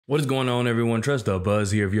What is going on, everyone? Trust the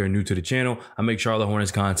Buzz here. If you're new to the channel, I make Charlotte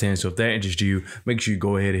Hornets content, so if that interests you, make sure you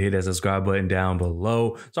go ahead and hit that subscribe button down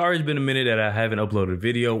below. Sorry it's been a minute that I haven't uploaded a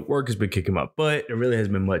video. Work has been kicking my butt. There really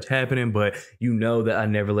hasn't been much happening, but you know that I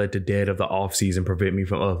never let the dead of the off season prevent me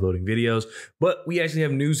from uploading videos. But we actually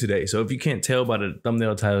have news today, so if you can't tell by the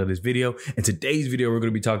thumbnail title of this video, in today's video we're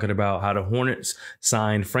going to be talking about how the Hornets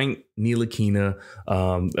signed Frank Ntilikina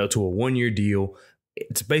to a one-year deal.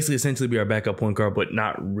 It's basically essentially be our backup point guard, but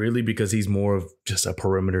not really, because he's more of just a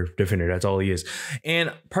perimeter defender. That's all he is.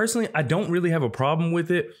 And personally, I don't really have a problem with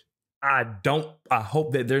it. I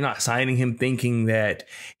hope that they're not signing him thinking that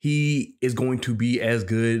he is going to be as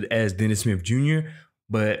good as Dennis Smith Jr.,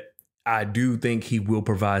 but I do think he will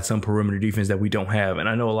provide some perimeter defense that we don't have. And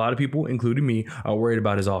I know a lot of people, including me, are worried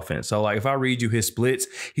about his offense. So like if I read you his splits,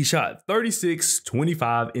 he shot 36,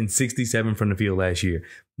 25, and 67 from the field last year.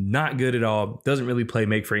 Not good at all. Doesn't really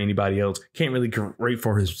make for anybody else. Can't really create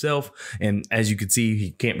for himself. And as you can see, he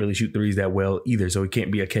can't really shoot threes that well either. So he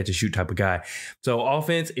can't be a catch and shoot type of guy. So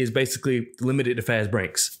offense is basically limited to fast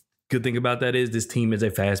breaks. Good thing about that is this team is a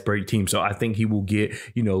fast break team. So I think he will get,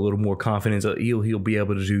 a little more confidence. He'll be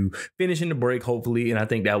able to finish in the break, hopefully. And I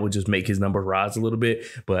think that will just make his number rise a little bit.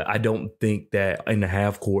 But I don't think that in the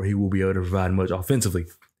half court, he will be able to provide much offensively.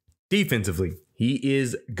 Defensively, he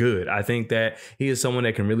is good. I think that he is someone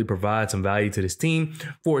that can really provide some value to this team.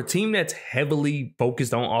 For a team that's heavily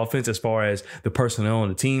focused on offense as far as the personnel on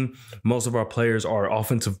the team, most of our players are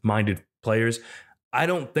offensive-minded players. I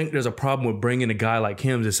don't think there's a problem with bringing a guy like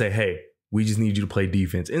him to say, hey, we just need you to play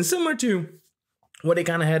defense. And similar to what they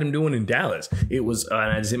kind of had him doing in Dallas. It was, and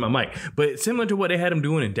I just hit my mic, but similar to what they had him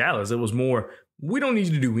doing in Dallas, it was more, we don't need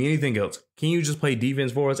you to do anything else. Can you just play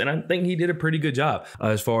defense for us? And I think he did a pretty good job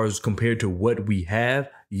as far as compared to what we have.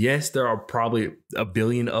 Yes, there are probably a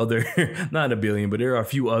billion other, not a billion, but there are a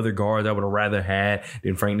few other guards I would have rather had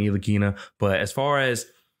than Frank Ntilikina. But as far as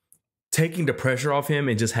taking the pressure off him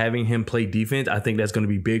and just having him play defense, I think that's going to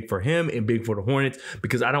be big for him and big for the Hornets,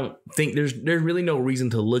 because I don't think there's really no reason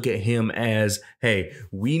to look at him as, hey,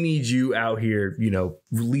 we need you out here,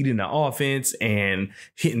 leading the offense and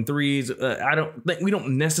hitting threes. I don't think we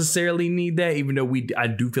don't necessarily need that, even though I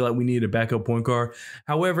do feel like we need a backup point guard.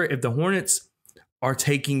 However, if the Hornets are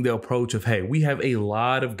taking the approach of, hey, we have a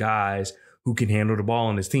lot of guys who can handle the ball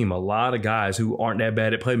on this team, a lot of guys who aren't that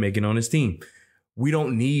bad at playmaking on this team, we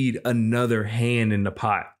don't need another hand in the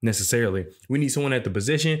pot necessarily. We need someone at the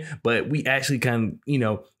position, but we actually we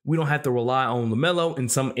don't have to rely on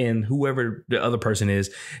LaMelo and whoever the other person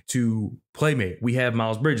is to playmate. We have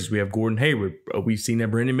Miles Bridges. We have Gordon Hayward. We've seen that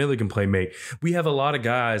Brandon Miller can playmate. We have a lot of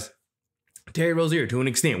guys. Terry Rozier, to an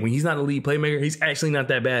extent, when he's not a lead playmaker, he's actually not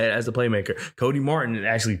that bad as a playmaker. Cody Martin is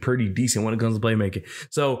actually pretty decent when it comes to playmaking.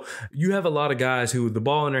 So you have a lot of guys who, the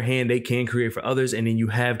ball in their hand, they can create for others. And then you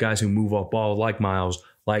have guys who move off ball like Miles,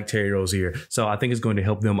 like Terry Rozier. So I think it's going to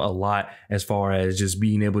help them a lot as far as just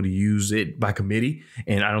being able to use it by committee.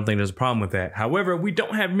 And I don't think there's a problem with that. However, we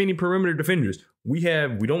don't have many perimeter defenders. We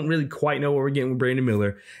don't really quite know what we're getting with Brandon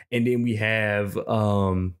Miller. And then we have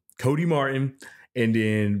Cody Martin, and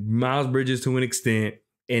then Miles Bridges to an extent,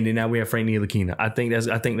 and then now we have Frank Ntilikina. I think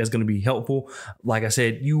that's going to be helpful. Like I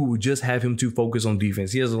said, you will just have him to focus on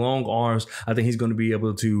defense. He has long arms. I think he's going to be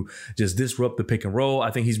able to just disrupt the pick and roll.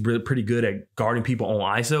 I think he's pretty good at guarding people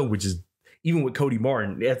on ISO, which is, even with Cody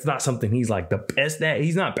Martin, that's not something he's like the best at.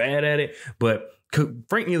 He's not bad at it, but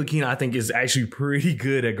Frank Ntilikina, I think, is actually pretty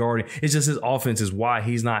good at guarding. It's just his offense is why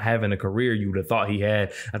he's not having a career you would have thought he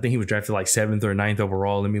had. I think he was drafted like 7th or 9th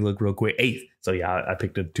overall. Let me look real quick. 8th. So yeah, I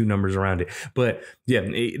picked the two numbers around it. But yeah,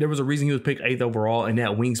 there was a reason he was picked 8th overall, and that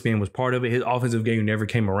wingspan was part of it. His offensive game never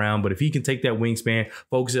came around. But if he can take that wingspan,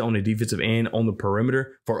 focus it on the defensive end, on the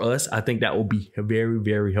perimeter for us, I think that will be very,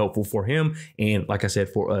 very helpful for him. And like I said,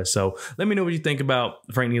 for us. So let me know what you think about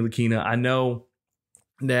Frank Ntilikina. I know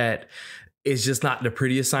that it's just not the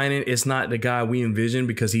prettiest signing. It's not the guy we envisioned,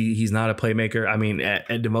 because he's not a playmaker. I mean, at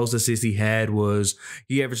the most assists he had was,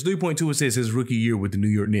 he averaged 3.2 assists his rookie year with the New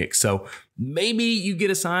York Knicks. So maybe you get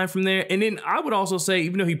a sign from there. And then I would also say,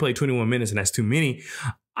 even though he played 21 minutes and that's too many,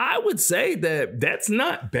 I would say that that's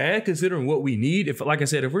not bad considering what we need. If, like I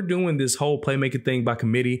said, if we're doing this whole playmaking thing by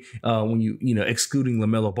committee, when excluding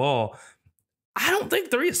LaMelo Ball, I don't think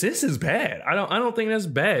 3 assists is bad. I don't think that's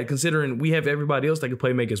bad considering we have everybody else that can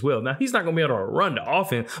play make as well. Now, he's not going to be able to run the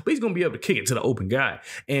offense, but he's going to be able to kick it to the open guy.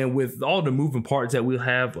 And with all the moving parts that we'll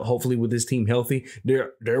have, hopefully with this team healthy,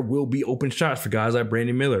 there will be open shots for guys like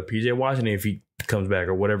Brandon Miller, PJ Washington, if he comes back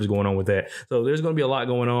or whatever's going on with that. So there's going to be a lot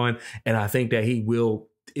going on. And I think that he will,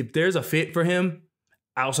 if there's a fit for him,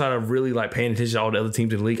 outside of really like paying attention to all the other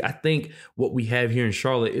teams in the league, I think what we have here in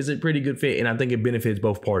Charlotte is a pretty good fit, and I think it benefits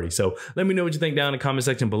both parties. So let me know what you think down in the comment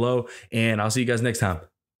section below, and I'll see you guys next time.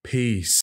 Peace.